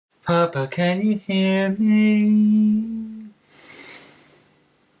Papa, can you hear me?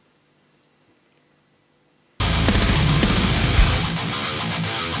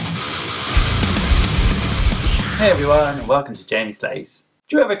 Hey everyone, and welcome to Jamie's Place.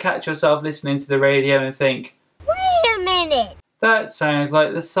 Do you ever catch yourself listening to the radio and think, wait a minute, that sounds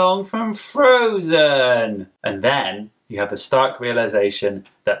like the song from Frozen? And then you have the stark realization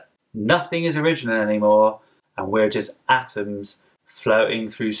that nothing is original anymore and we're just atoms floating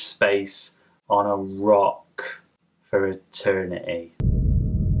through space on a rock for eternity.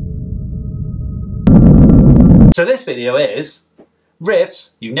 So this video is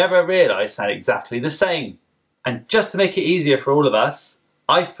riffs you never realised sound exactly the same. And just to make it easier for all of us,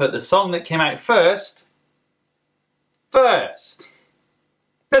 I've put the song that came out first.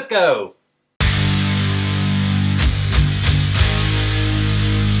 Let's go!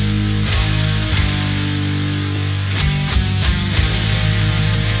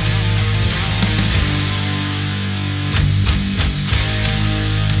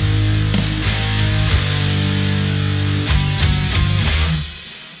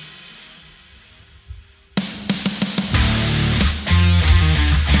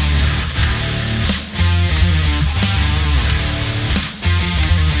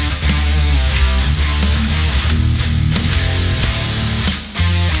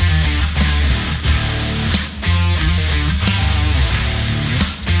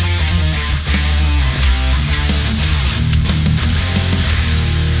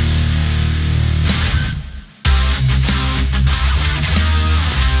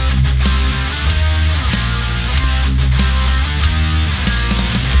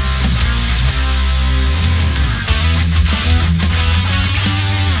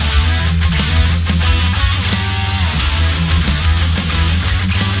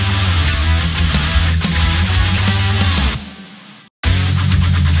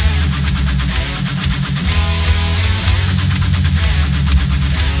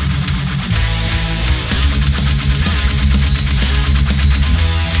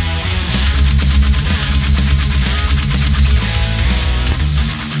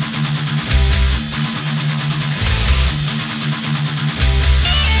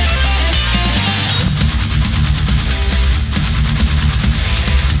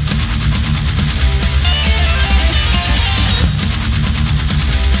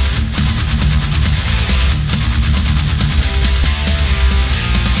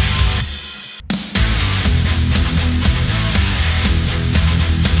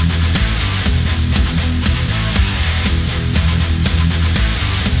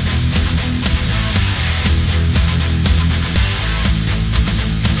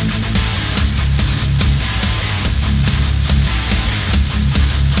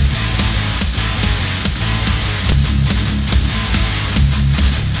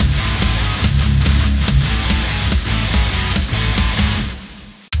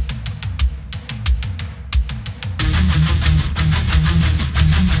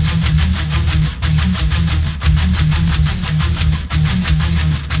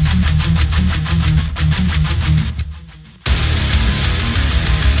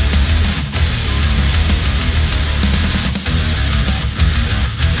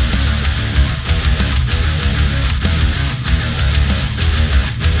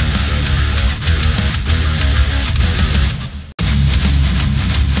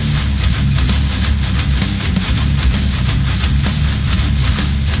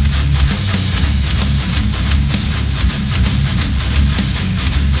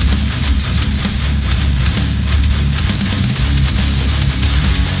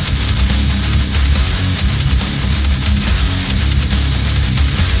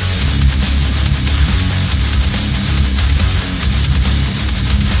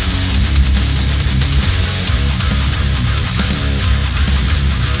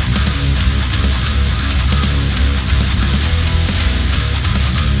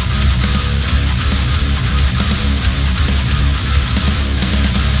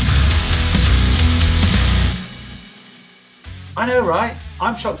 I know, right?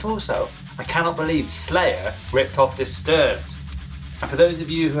 I'm shocked also. I cannot believe Slayer ripped off Disturbed. And for those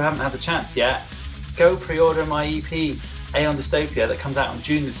of you who haven't had the chance yet, go pre-order my EP, Aeon Dystopia, that comes out on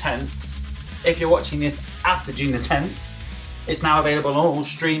June the 10th. If you're watching this after June the 10th, it's now available on all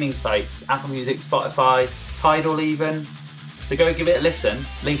streaming sites, Apple Music, Spotify, Tidal even. So go give it a listen,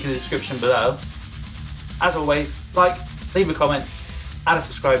 link in the description below. As always, like, leave a comment, add a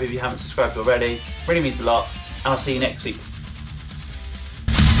subscribe if you haven't subscribed already, really means a lot, and I'll see you next week.